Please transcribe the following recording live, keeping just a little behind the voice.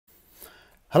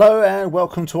Hello and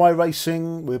welcome to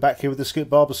iRacing. We're back here with the Skip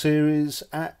Barber Series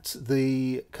at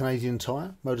the Canadian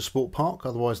Tire Motorsport Park,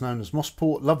 otherwise known as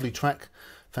Mosport. Lovely track,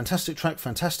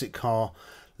 fantastic car.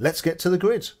 Let's get to the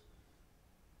grid.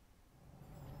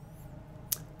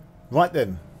 Right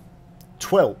then,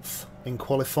 12th in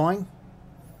qualifying.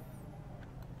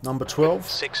 Number 12.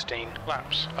 16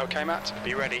 laps. Okay, Matt,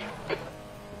 be ready.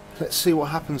 Let's see what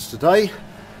happens today.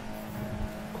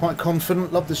 Quite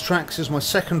confident, love this track. This is my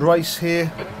second race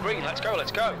here. Green, let's go,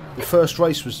 let's go. The first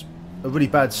race was a really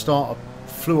bad start. I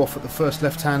flew off at the first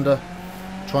left-hander,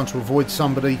 trying to avoid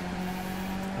somebody,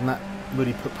 and that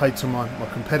really paid to my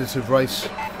competitive race.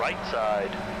 Right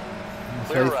side.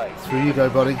 Okay, Clear right. through you go,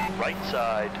 buddy. Right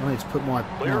side. I need to put my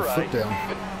foot down.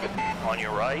 On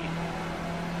your right.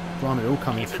 Blimey, all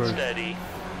coming Keep through. it steady.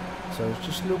 So it's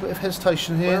just a little bit of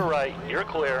hesitation here. Clear right. You're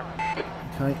clear.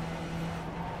 Okay,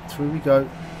 through we go.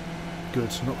 Good,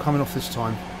 not coming off this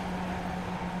time.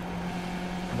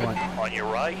 Right. On your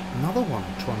right. Another one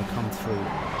trying to come through.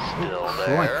 Still Oh,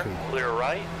 there. crikey. Clear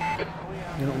right.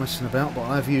 You're not messing about, but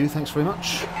I have you. Thanks very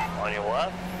much. On your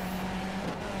left.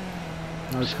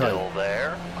 Okay, Still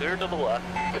there. Clear to the left.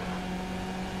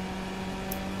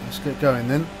 let's get going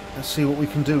then. Let's see what we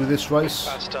can do with this race.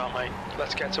 Bad start, mate.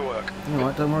 Let's get to work.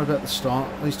 Alright, don't worry about the start.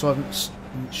 At least I haven't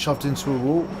shoved into a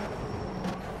wall.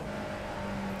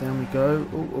 Down we go.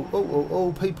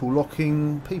 Oh, people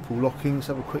locking. Let's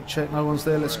have a quick check. No one's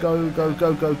there. Let's go.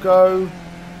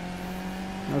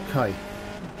 Okay.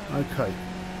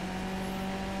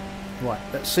 Right,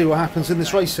 let's see what happens in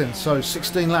this race then. So,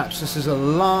 16 laps. This is a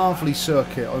lovely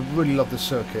circuit. I really love this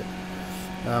circuit.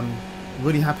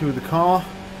 Really happy with the car.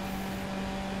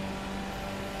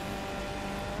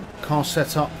 Car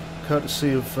setup,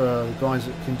 courtesy of the guys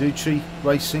at Kinduchi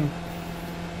Racing.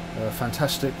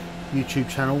 Fantastic YouTube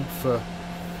channel for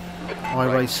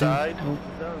iRacing. Right Oh,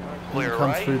 Clear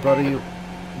come right. through, buddy. You're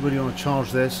really on a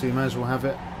charge there, so you may as well have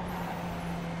it.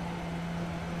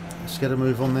 Let's get a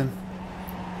move on then.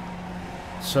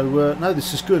 So, no,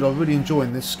 this is good. I'm really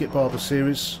enjoying this Skip Barber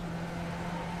Series.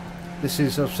 This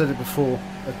is, I've said it before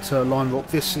at Line Rock,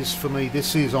 this is, for me,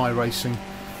 this is iRacing.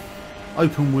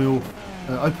 Open wheel,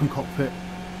 open cockpit,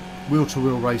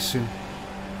 wheel-to-wheel racing.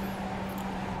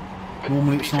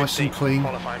 Normally it's nice and clean.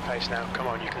 Qualifying pace now. Come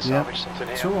on, you can salvage something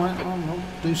here. It's alright, I'll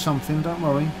do something, don't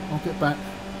worry. I'll get back.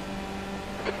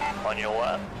 On your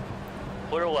left.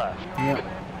 Clear left. Yeah.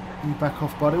 You back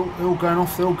off, buddy. They're all going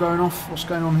off, What's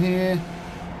going on here?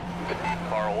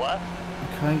 Car left.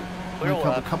 Okay. Clear Make up a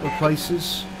left. couple of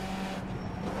places.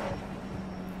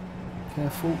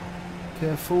 Careful.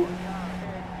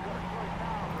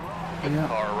 Yeah.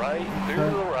 Car right. Clear to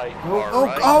the right. Oh, Car oh,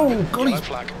 right. oh, God, Yellow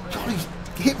flag.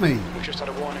 he hit me. We've just had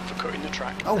a warning for cutting the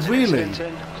track. Oh, There's an really?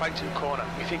 incident in Clayton Corner.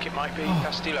 We think it might be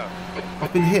Castillo.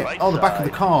 I've been hit. Right Oh, the back of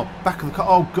the side. car.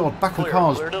 Oh, God, back of the Clear,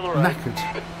 car's clear to the right.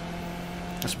 knackered.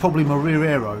 That's probably my rear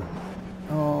aero.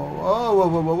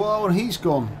 Oh, and he's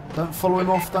gone. Don't follow him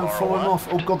off,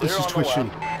 Oh, God, this is Clear on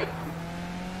the twitchy.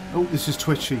 Oh, this is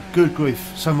twitchy. Good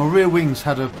grief. So my rear wings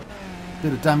had a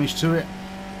bit of damage to it.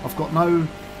 I've got no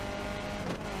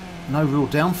real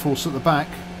downforce at the back.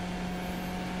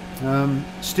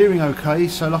 Steering okay,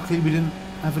 so luckily we didn't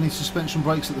have any suspension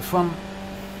brakes at the front.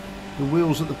 The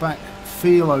wheels at the back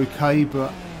feel okay,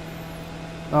 but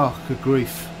oh, good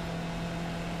grief.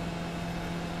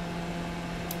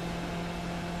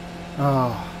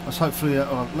 Let's hopefully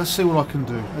let's see what I can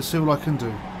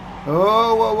do.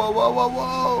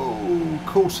 Oh,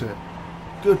 caught it.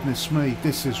 Goodness me,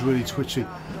 this is really twitchy.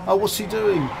 Oh, what's he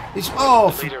doing? He's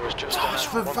off. Leader was just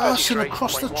It's reversing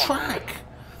across the track.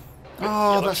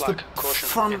 Oh, Yellow that's the flag. Caution.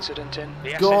 front Incident in.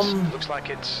 The gone. Looks like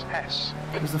it's Hess.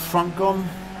 Is the front gone?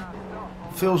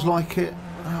 Feels like it.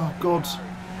 Oh, God.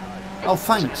 Oh,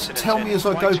 thanks. Tell me as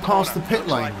I go past the pit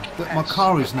lane that my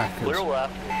car is Clear knackered.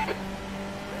 left.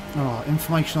 Oh,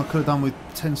 information I could have done with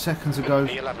 10 seconds ago.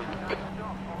 E11.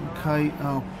 Okay,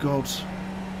 oh, God.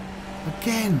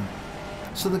 Again.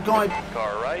 So the guy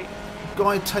Car right.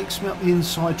 takes me up the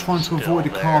inside trying to Still avoid a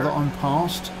car there. that I'm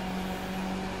past.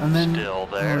 And then, Still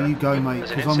there. oh, you go, mate,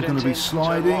 There's an because I'm going to be incident in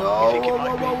sliding. turn one. Oh, You think it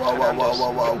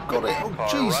might be got it. Oh, Car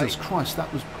Jesus right. Christ,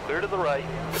 that was Clear to the right.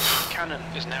 Cannon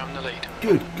is now in the lead.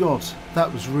 good. God,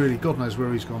 that was really, God knows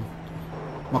where he's gone.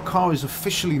 My car is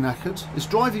officially knackered. It's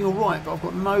driving all right, but I've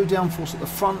got no downforce at the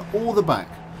front or the back.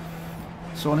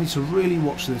 So I need to really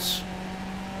watch this.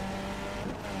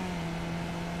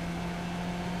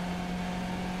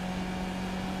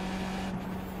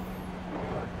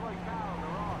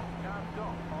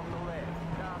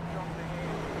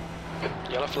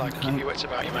 Yellow flag. Okay. Keep your wits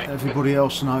about you, mate. Everybody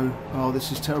else know. Oh,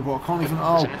 this is terrible. I can't even.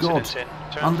 Oh, There's an God. incident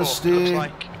in. Turn 4. Understeer. Looks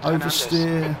like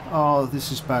Oversteer. Oh,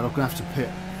 this is bad. I'm going to have to pit.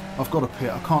 I've got to pit.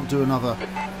 I can't do another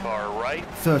Car right.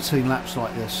 13 laps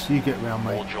like this. You get round,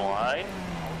 mate. Hold your line.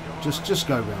 Just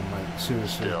go round, mate.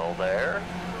 Seriously. Still there.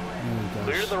 There he goes.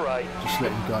 Clear to the right. Just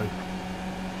let him go.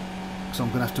 Because I'm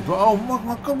going to have to... Oh,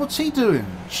 my God, what's he doing?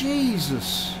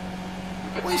 Jesus.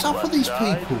 What is up with these Left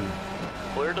side. people?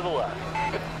 Clear to the left.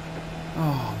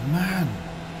 Oh, man.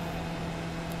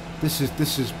 This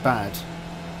is bad.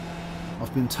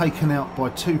 I've been taken out by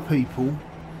 2 people.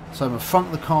 So the front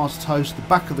of the car's toast, the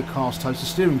back of the car's toast. The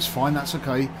steering's fine, that's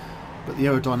okay. But the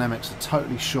aerodynamics are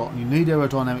totally shot. And you need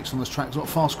aerodynamics on this track. It's not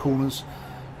fast corners.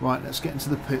 Right, let's get into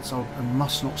the pits. I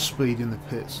must not speed in the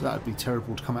pits. That would be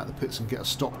terrible to come out of the pits and get a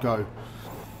stop-go.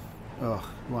 Ugh.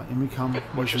 Right, in we come.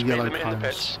 Where's the yellow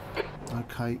cones?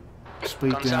 Okay.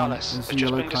 Speed down. Gonzalez There's has the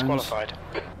just yellow been cones. disqualified.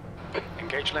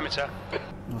 Engage limiter.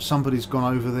 Oh, somebody's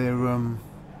gone over their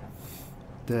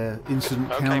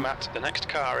incident Okay, count. Matt. The next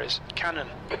car is Cannon.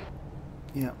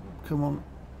 Yeah, come on.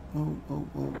 Oh.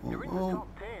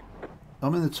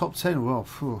 I'm in the top 10. Well,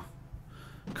 phew.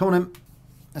 Come on in.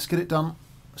 Let's get it done.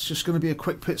 It's just going to be a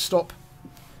quick pit stop.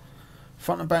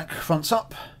 Front and back. Front's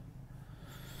up.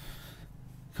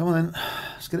 Come on in.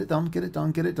 Let's get it done. Get it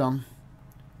done. Get it done.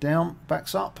 Down.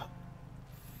 Back's up.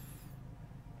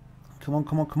 Come on,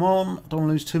 come on, come on. Don't want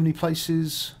to lose too many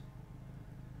places.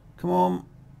 Come on.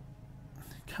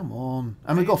 Come on.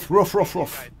 And we're off. We're off.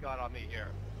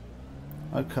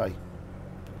 Okay.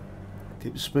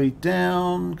 Keep the speed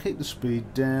down. Keep the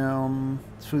speed down.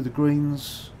 Through the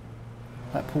greens.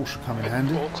 That Porsche come in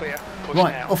handy. All clear. Push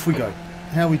Right, now. off we go.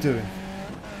 How are we doing?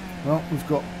 Well, we've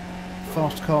got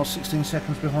fast cars 16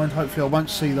 seconds behind. Hopefully I won't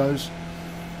see those.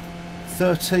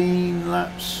 13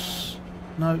 laps.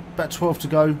 No, about 12 to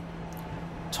go.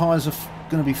 Tyres are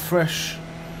going to be fresh.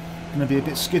 Going to be a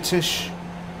bit skittish.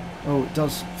 Oh, it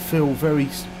does feel very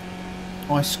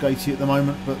ice skatey at the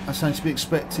moment, but that's only to be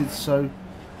expected, so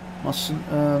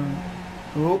mustn't... No,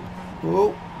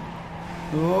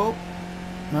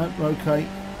 okay.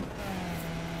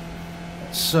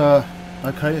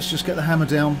 Let's just get the hammer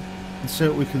down and see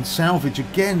what we can salvage.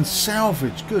 Again,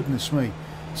 salvage, goodness me.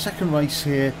 Second race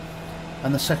here,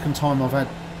 and the second time I've had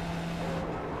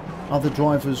other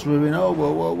drivers ruin. Oh,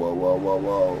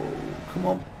 whoa.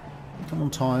 Come on,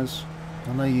 tyres.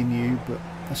 I know you knew, but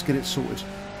let's get it sorted.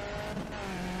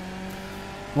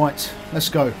 Right, let's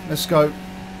go.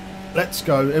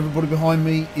 Everybody behind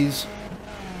me is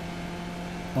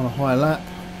on a higher lap.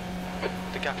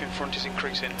 The gap in front is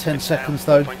increasing. 10 It's seconds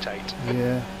now though. 4.8.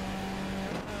 Yeah.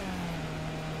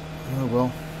 Oh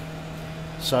well.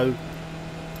 So,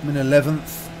 I'm in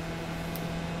 11th.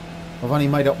 I've only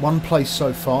made up 1 place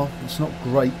so far. It's not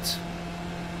great.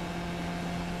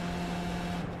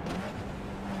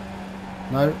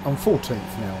 No, I'm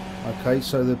 14th now. Okay,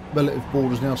 so the relative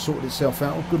board has now sorted itself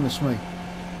out. Oh, goodness me.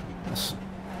 That's...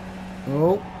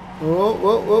 Whoa.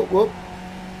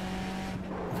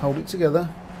 Hold it together.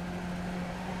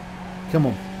 Come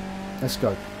on. Let's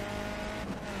go.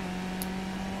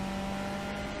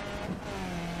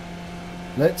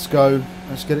 Let's go.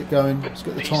 Let's get it going. Let's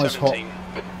get the tyres hot.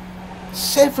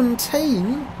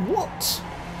 17? What?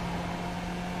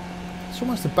 It's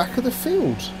almost the back of the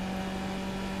field.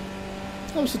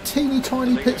 That was a teeny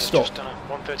tiny pit stop. Just done a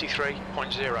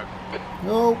 133.0.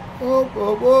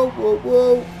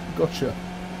 Whoa. Gotcha.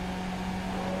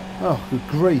 Oh, good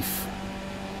grief.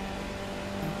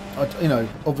 You know,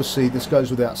 obviously this goes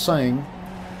without saying.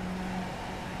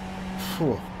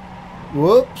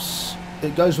 Whoops.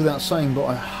 It goes without saying, but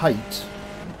I hate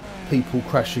people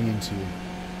crashing into you.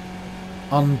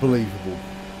 Unbelievable.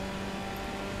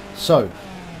 So,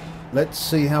 let's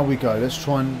see how we go. Let's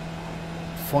try and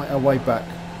fight our way back.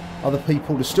 Other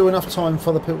people, there's still enough time for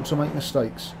other people to make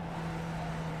mistakes.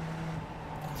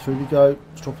 Through we go.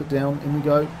 Let's drop it down. In we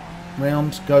go.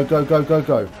 Round. Go.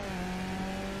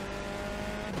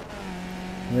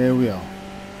 There we are.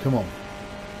 Come on.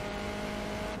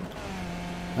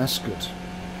 That's good.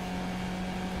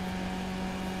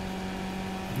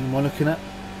 Who am I looking at?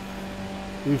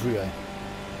 Ouvrier.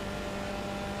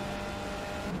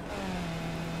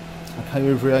 Okay,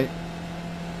 Ouvrier.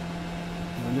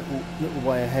 A little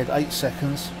way ahead. 8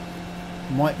 seconds.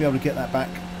 Might be able to get that back.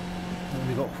 And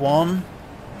we've got Juan.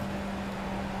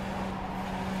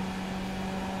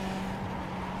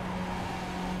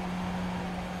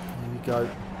 There we go.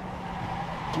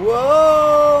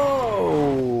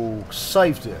 Whoa!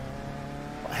 Saved it.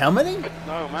 How many?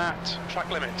 No, Matt. Track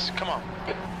limits. Come on.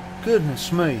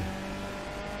 Goodness me.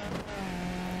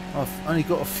 I've only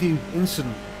got a few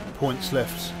incident points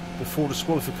left before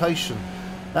disqualification.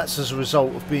 That's as a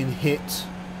result of being hit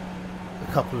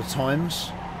a couple of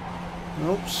times.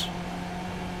 Oops.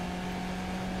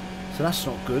 So that's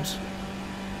not good.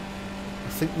 I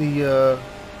think the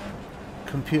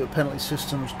computer penalty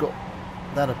system's got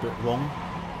that a bit wrong.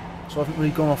 So I haven't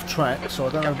really gone off track, so I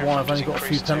don't know why I've only got a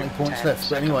few penalty points left.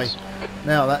 But anyway,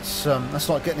 now that's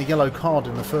like getting a yellow card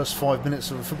in the first 5 minutes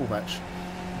of a football match.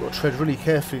 You've got to tread really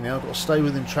carefully now, got to stay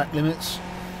within track limits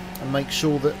and make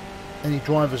sure that any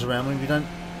drivers around me, we don't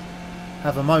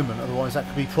have a moment, otherwise that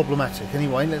could be problematic.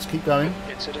 Anyway, let's keep going.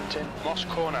 Incident in Moss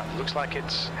Corner. Looks like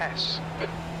it's Hess.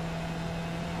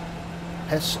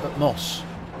 Hess at Moss.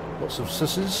 Lots of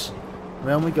sisses.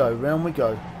 Round we go, round we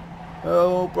go.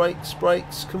 Oh, brakes,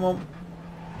 brakes, come on.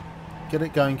 Get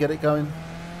it going, get it going.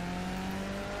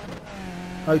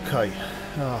 Okay.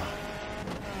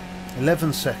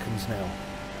 11 seconds now.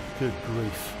 Good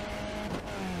grief.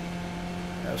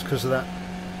 That was because of that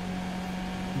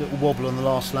little wobble on the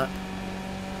last lap.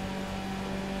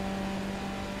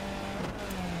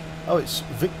 Oh, it's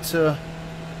Victor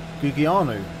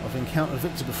Gugianu. I've encountered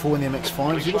Victor before in the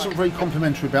MX-5s. He wasn't very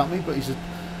complimentary about me, but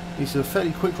he's a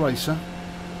fairly quick racer.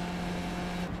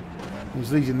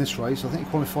 He's leading this race. I think he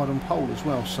qualified on pole as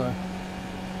well, so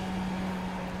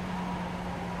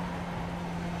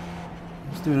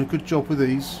he's doing a good job with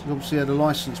these. He's obviously had a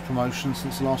licence promotion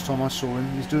since the last time I saw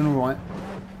him. He's doing alright.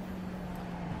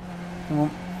 Come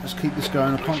on, let's keep this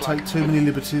going. I can't take too many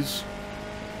liberties.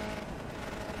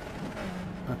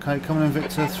 Okay, come on in,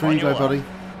 Victor. 3, go, buddy.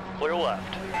 Clear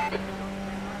left.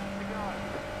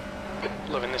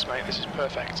 Loving this, mate. This is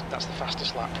perfect. That's the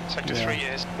fastest lap. Sector 3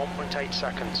 is 1.8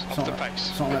 seconds off the pace.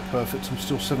 It's not that perfect. I'm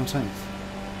still 17th.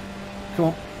 Come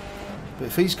on. But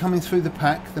if he's coming through the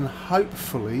pack, then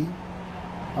hopefully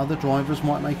other drivers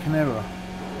might make an error.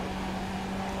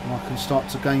 And I can start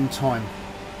to gain time.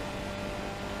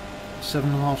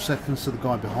 7.5 seconds to the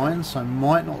guy behind, so I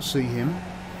might not see him.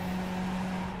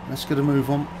 Let's get a move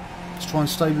on. Let's try and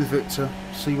stay with Victor.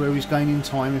 See where he's gaining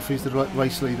time if he's the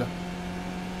race leader.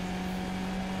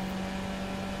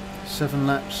 7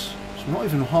 laps. So not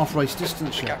even half race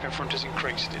distance The yet. gap in front has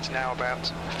increased. It's now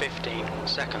about 15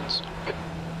 seconds.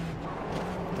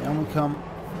 Down we come.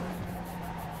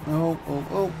 Oh, oh,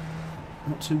 oh.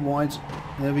 Not too wide.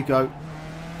 There we go.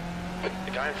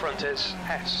 The guy in front is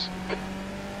Hess.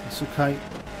 It's okay.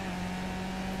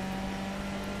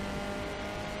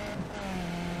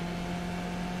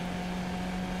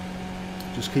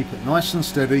 Just keep it nice and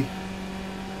steady.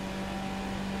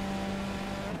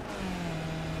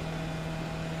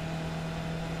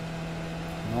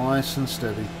 Nice and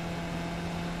steady.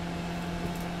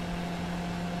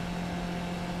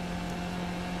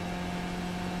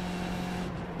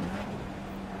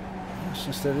 Nice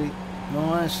and steady.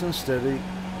 Nice and steady.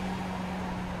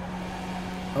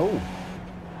 Oh.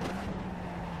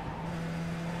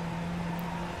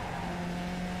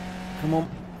 Come on.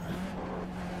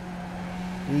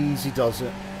 Easy does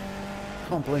it.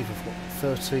 Can't believe I've got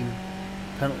 13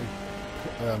 penalty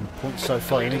points so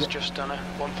far. Leader's just done a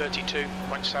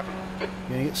 132.7.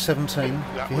 You get 17.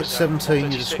 That If you hit was 17,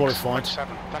 you're disqualified. 136.7.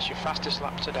 That's your fastest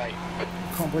lap today.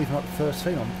 I can't believe I'm up to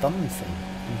 13. I've done anything.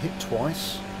 Been hit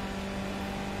twice.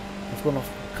 I've gone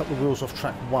off a couple of wheels off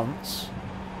track once.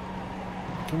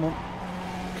 Come on.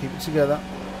 Keep it together.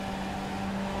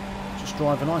 Just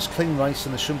drive a nice clean race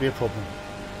and there shouldn't be a problem.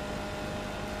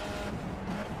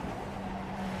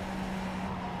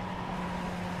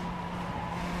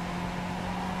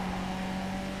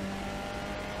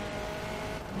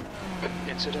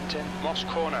 Incident in Moss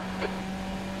Corner.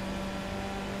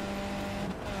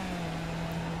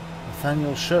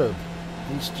 Nathaniel Sherb.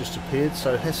 He's just appeared,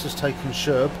 so Hess has taken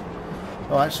Sherb.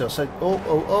 Oh, actually, I said,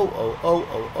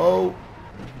 oh.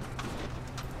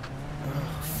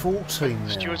 14 now.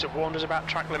 Stewards have warned us about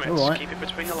track limits. All right. Keep it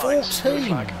between the lines. 14!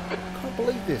 Flag. Can't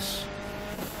believe this.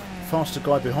 Faster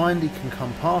guy behind, he can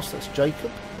come past. That's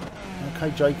Jacob. Okay,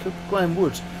 Jacob. Graham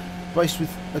Wood. Raced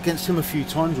against him a few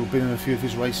times, or been in a few of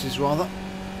his races, rather.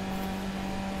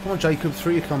 Come on, Jacob.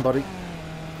 3 you come, buddy.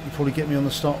 You probably get me on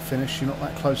the start-finish. You're not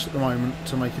that close at the moment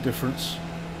to make a difference.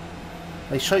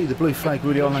 They show you the blue flag,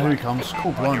 really. I don't know who he comes.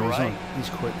 Cool, blimey, right. He's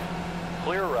quick.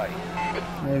 Clear right.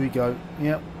 There we go.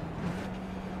 Yep.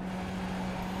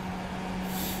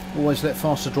 Always let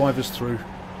faster drivers through.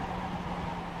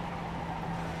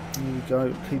 There we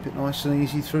go. Keep it nice and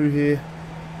easy through here.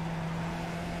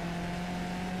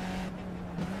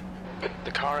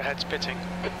 The car ahead's pitting.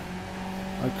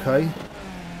 Okay.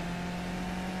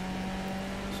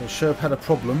 So Sherb had a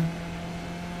problem.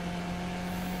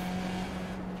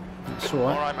 That's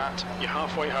alright. Alright, Matt. You're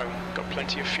halfway home. Got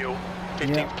plenty of fuel.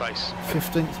 15th place.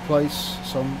 15th place.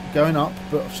 So I'm going up,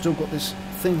 but I've still got this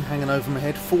thing hanging over my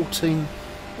head. 14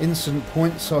 incident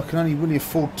points, so I can only really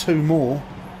afford 2 more.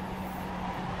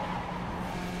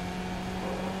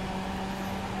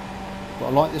 But I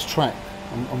like this track.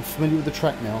 I'm familiar with the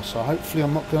track now, so hopefully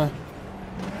I'm not going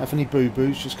to have any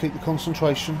boo-boos. Just keep the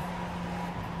concentration.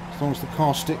 As long as the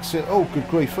car sticks it. Oh, good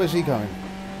grief, where's he going?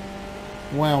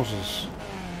 Wowzers.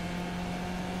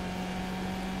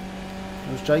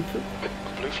 There's Jacob.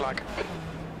 Blue flag.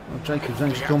 Well, Jacob's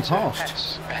only just gone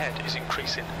past. Ahead is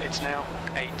increasing. It's now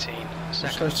 18 seconds.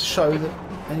 Just goes to show that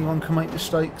anyone can make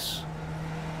mistakes.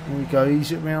 There we go,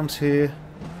 ease it round here.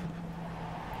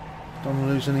 Don't want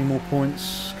to lose any more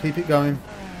points. Keep it going.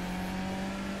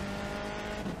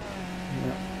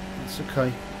 Yeah, that's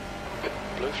okay.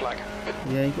 Blue flag.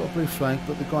 Yeah, you got a blue flag,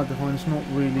 but the guy behind's not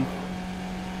really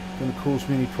going to cause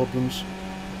me any problems.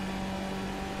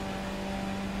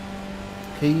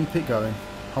 Keep it going.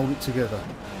 Hold it together.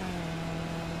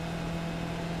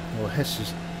 Well, Hess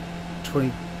is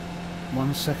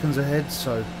 21 seconds ahead,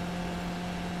 so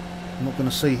I'm not going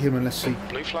to see him unless he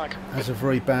blue flag. Has a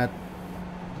very bad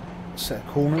set of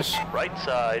corners. Right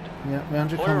side. Yeah,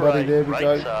 round your Clear come, buddy. right. There we Right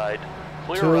go. side.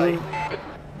 Clear 2 of right. them.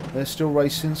 They're still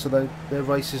racing, so their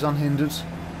race is unhindered.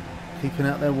 Keeping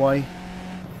out their way,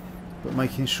 but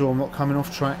making sure I'm not coming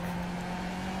off track.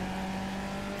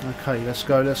 Okay, let's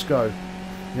go, let's go.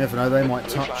 You never know, they might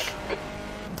Blue touch. flag.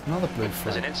 Another blue There's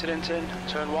flag. an incident in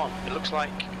turn 1. It looks like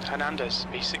Hernandez,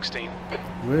 B16.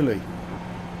 Really?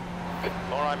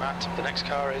 Alright, Matt, the next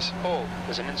car is Paul.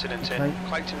 There's an incident Okay. in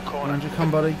Clayton Corner. Round your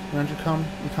come, buddy. Round your come.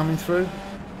 You're coming through.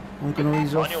 I'm going to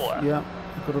ease off. On your left. Yeah,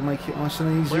 I've got to make it nice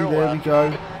and easy. Clear There we left.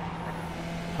 go.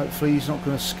 Hopefully he's not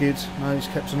going to skid. No, he's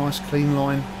kept a nice clean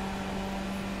line.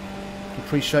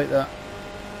 Appreciate that.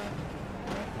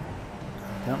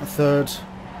 Down to 3rd.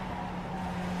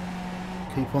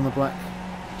 Keep on the black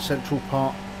central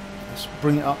part. Let's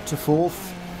bring it up to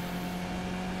 4th.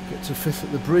 Get to 5th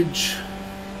at the bridge.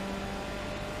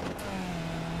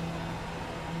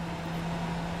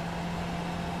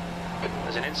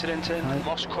 There's an incident in Okay.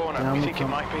 Moss Corner. Down We the think it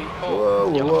front. might be Whoa, Paul.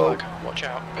 whoa, Yellow whoa. flag. Watch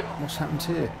out. What's happened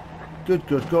here? Good,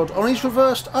 good God. Oh, he's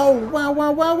reversed. Oh, wow,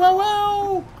 wow, wow, wow,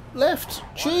 wow. Left.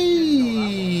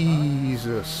 Jesus.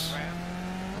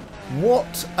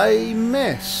 What a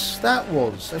mess that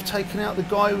was. They've taken out the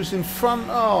guy who was in front.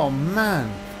 Oh, man.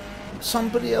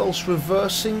 Somebody else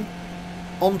reversing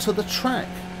onto the track.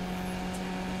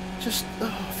 Just,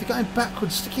 if you're going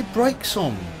backwards, stick your brakes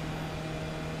on.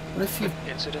 And if you...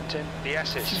 Incident in the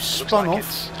S's. You Looks spun like off.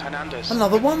 it's Hernandez.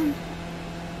 Another one.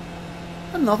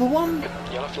 Another one.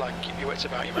 Yellow flag. Keep your wits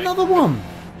about you, mate. Another one.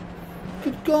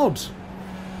 Good God.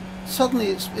 Suddenly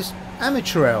it's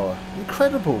amateur hour.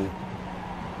 Incredible.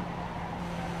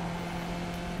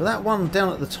 But that one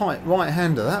down at the tight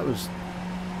right-hander, that was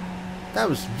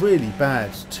really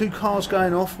bad. 2 cars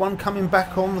going off, one coming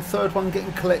back on, the 3rd one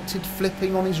getting collected,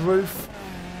 flipping on his roof.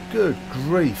 Good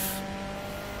grief.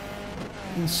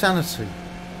 Insanity.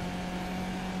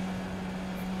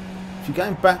 If you're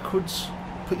going backwards,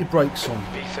 put your brakes on.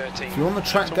 B13. If you're on the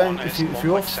track Sector going, one if is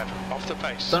you're off, 1.7 off the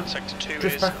pace. don't Sector 2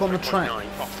 drift is back on the track.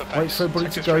 3.9 off the pace. Wait for everybody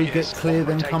to Sector go, 3 get is clear,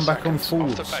 then 1.8 come back on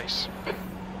seconds off the forwards. pace.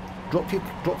 Drop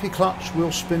your clutch,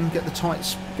 wheel spin, get the tight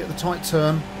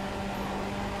turn.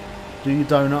 Do your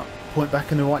donut, point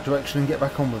back in the right direction and get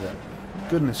back on with it.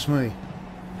 Goodness me.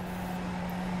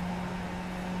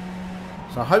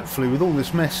 So hopefully with all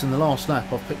this mess in the last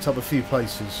lap I've picked up a few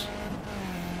places.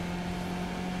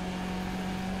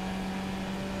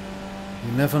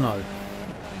 You never know.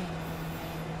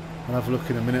 I'll have a look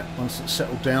in a minute once it's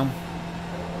settled down.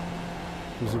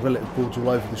 There's the relative boards all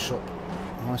over the shop.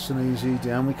 Nice and easy,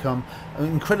 down we come.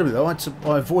 Incredibly though, I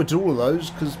avoided all of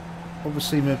those because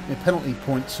obviously my penalty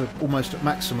points are almost at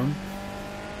maximum.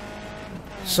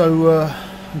 So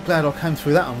I'm glad I came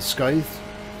through that unscathed.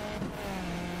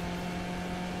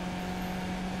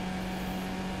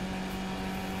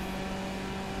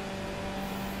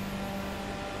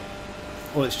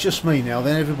 Well, it's just me now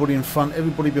then. Everybody in front,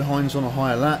 everybody behind's on a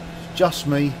higher lap. Just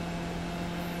me.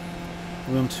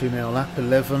 We're on to now lap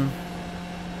 11.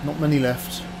 Not many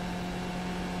left.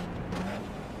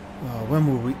 Oh, when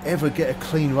will we ever get a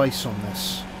clean race on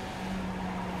this?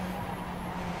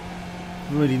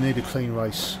 Really need a clean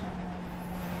race.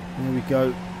 There we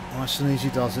go. Nice and easy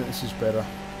does it. This is better.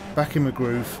 Back in the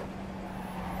groove.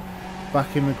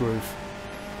 Back in the groove.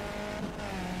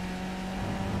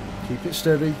 Keep it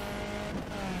steady.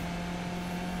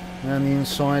 Around the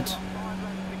inside.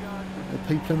 The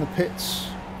people in the pits.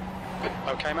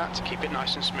 Okay, Matt, keep it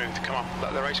nice and smooth. Come on,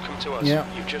 let the race come to us. Yeah.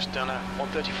 You've just done a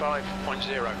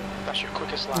 135.0. That's your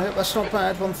quickest lap. Yep, that's not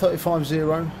bad.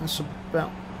 135.0. That's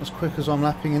about as quick as I'm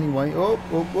lapping anyway. Oh,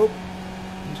 oh, oh.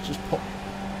 Let's just pop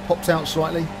popped out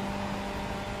slightly.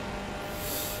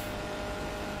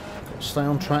 Got to stay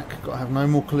on track, got to have no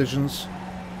more collisions.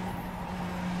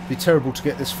 Be terrible to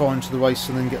get this far into the race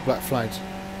and then get black flagged.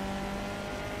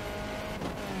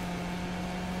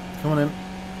 Come on in.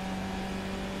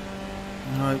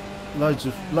 No,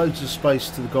 loads of space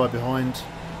to the guy behind.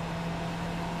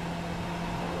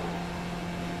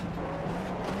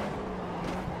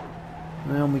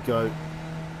 Down we go.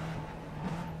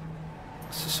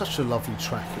 This is such a lovely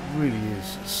track, it really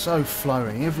is. It's so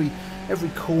flowing. Every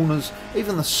corners,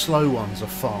 even the slow ones are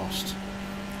fast.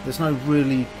 There's no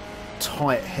really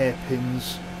tight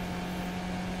hairpins.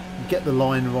 You get the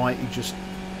line right, you just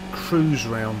cruise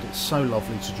around. It's so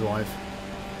lovely to drive.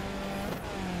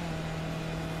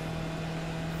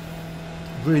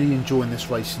 Really enjoying this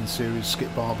racing series,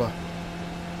 Skip Barber.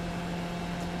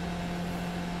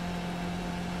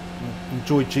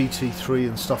 Enjoyed GT3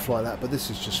 and stuff like that, but this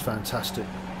is just fantastic.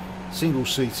 Single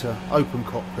seater, open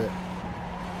cockpit.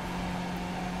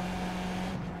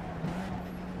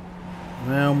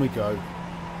 Down we go.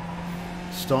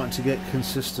 Starting to get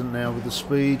consistent now with the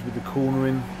speed, with the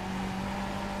cornering.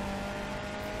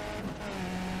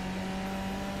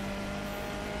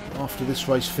 After this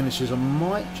race finishes, I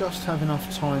might just have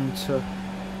enough time to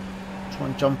try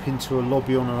and jump into a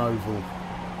lobby on an oval.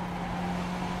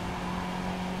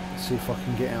 See if I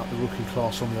can get out the rookie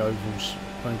class on the ovals.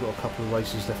 I've only got a couple of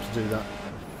races left to do that.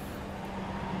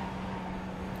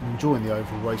 I'm enjoying the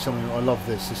oval race. I mean, I love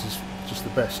this. This is just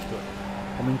the best, but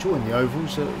I'm enjoying the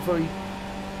ovals. They're very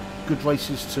good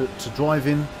races to drive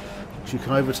in. You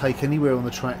can overtake anywhere on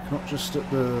the track, not just at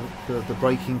the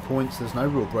braking points. There's no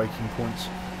real braking points.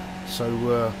 So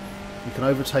you can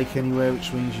overtake anywhere,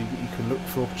 which means you can look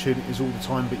for opportunities all the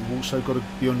time, but you've also got to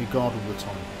be on your guard all the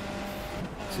time.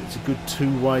 So it's a good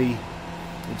two-way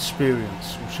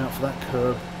experience. Watch out for that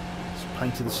curb. It's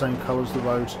painted the same colour as the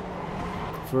road.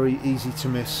 Very easy to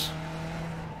miss.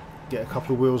 Get a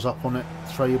couple of wheels up on it,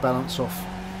 throw your balance off.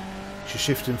 You're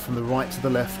shifting from the right to the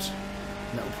left,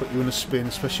 and that will put you in a spin,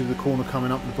 especially with the corner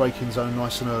coming up in the braking zone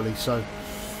nice and early. So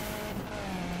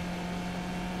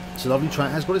it's a lovely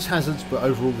track. It has got its hazards, but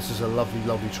overall this is a lovely,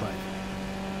 lovely track.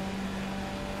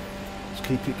 Let's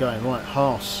keep it going. Right,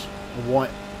 Haas, the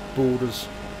white borders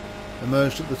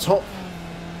emerged at the top.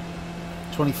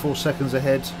 24 seconds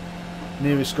ahead.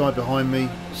 Nearest guy behind me,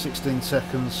 16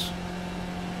 seconds.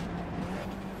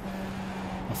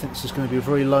 I think this is going to be a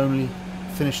very lonely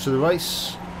finish to the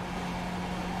race.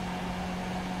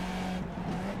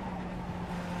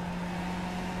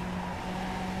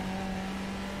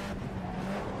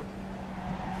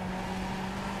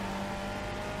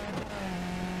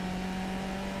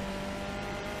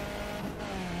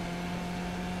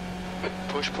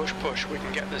 Push, push, push. We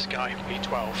can get this guy.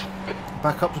 P12.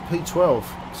 Back up to P12.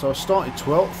 So I started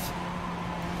 12th.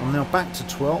 I'm now back to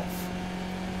 12th.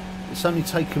 It's only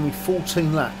taken me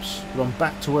 14 laps, but I'm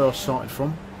back to where I started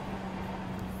from.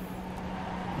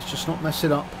 Let's just not mess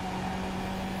it up.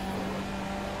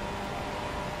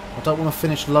 I don't want to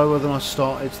finish lower than I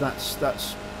started. That's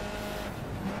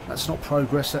not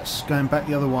progress. That's going back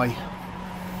the other way.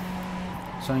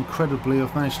 So incredibly,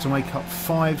 I've managed to make up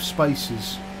 5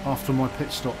 spaces after my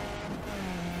pit stop.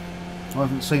 I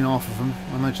haven't seen half of them.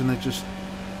 I imagine they're just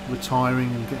retiring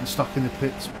and getting stuck in the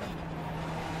pits.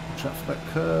 Watch out for that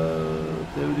curve.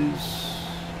 There it is.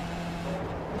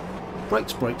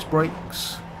 Brakes, brakes,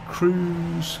 brakes.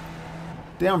 Cruise.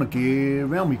 Down a gear.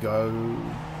 Round we go.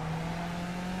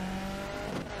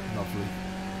 Lovely.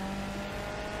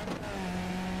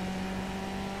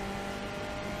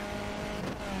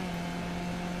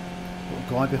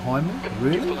 Guy behind me?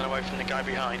 Really? You're pulling away from the guy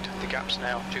behind. The gap's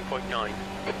now 2.9.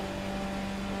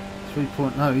 3.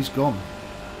 No, he's gone.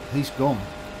 He's gone.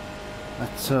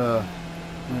 That's no,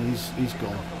 he's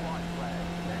gone.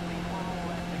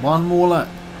 One more lap.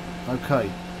 Okay.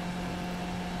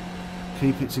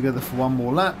 Keep it together for one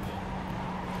more lap.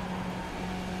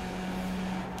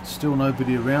 Still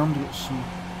nobody around. Got some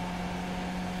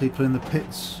people in the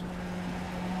pits.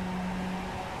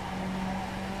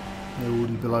 They're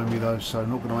already below me though, so I'm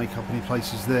not going to make up any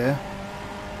places there.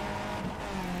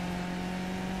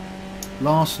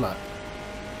 Last lap.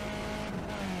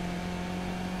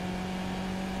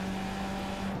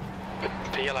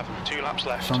 P11, 2 laps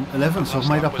left. So I'm 11, so I've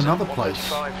made up another place.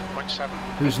 135.7.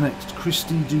 Who's next?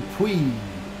 Christy Dupuy.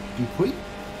 Dupuy?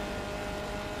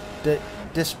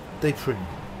 Desprin.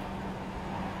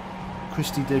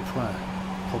 Christy Desprin,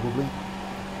 probably.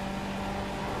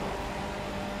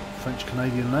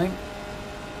 French-Canadian name.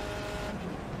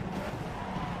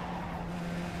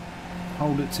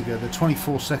 Hold it together.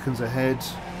 24 seconds ahead.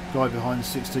 Guy behind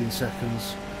 16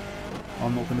 seconds.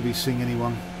 I'm not going to be seeing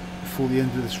anyone. before the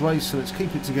end of this race, so let's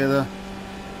keep it together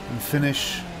and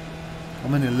finish.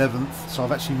 I'm in 11th, so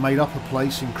I've actually made up a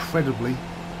place incredibly.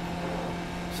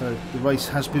 So the race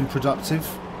has been productive.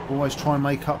 Always try and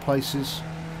make up places.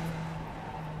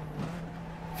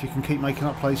 If you can keep making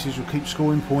up places, you'll keep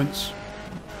scoring points.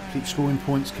 Keep scoring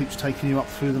points keeps taking you up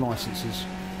through the licenses.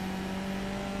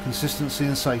 Consistency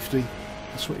and safety,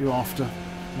 that's what you're after.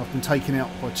 And I've been taken out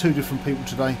by 2 different people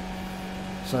today,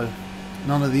 so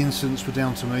none of the incidents were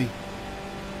down to me.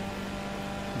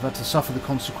 I've had to suffer the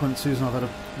consequences, and I've had a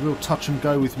real touch and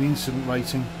go with my incident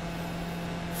rating.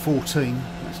 14,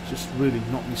 that's just really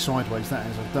knocked me sideways, that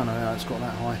is. I don't know how it's got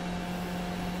that high.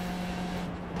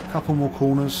 A couple more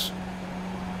corners.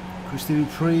 Christy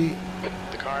Dupree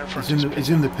is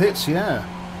in the pits, yeah.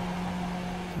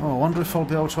 Oh, I wonder if I'll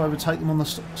be able to overtake them on the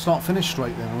start-finish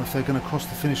straight then, or if they're going to cross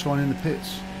the finish line in the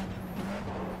pits.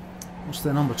 What's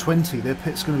their number? 20. Their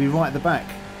pit's going to be right at the back.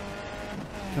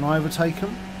 Can I overtake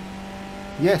them?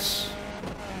 Yes.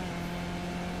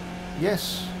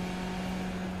 Yes.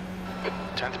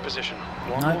 10th position.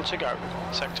 One more to go.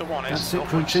 Sector 1 is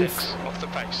 0.6 off the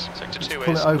pace. Sector 2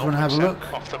 pull is it over and have a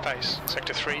look. Off the pace.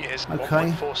 Sector 3 is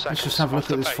okay. 1.4 seconds. Let's just have a look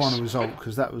at this pace. final result,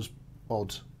 because that was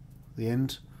odd. The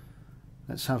end.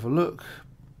 Let's have a look.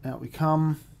 Out we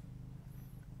come.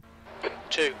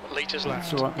 2 litres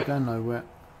left. That's alright, we're going nowhere.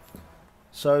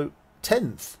 So,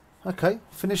 10th. Okay,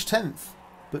 finished 10th.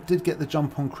 But did get the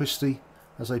jump on Christie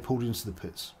as they pulled into the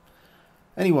pits.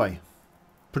 Anyway,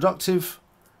 productive.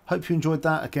 Hope you enjoyed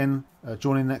that. Again,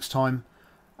 join in next time.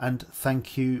 And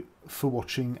thank you for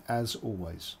watching as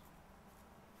always.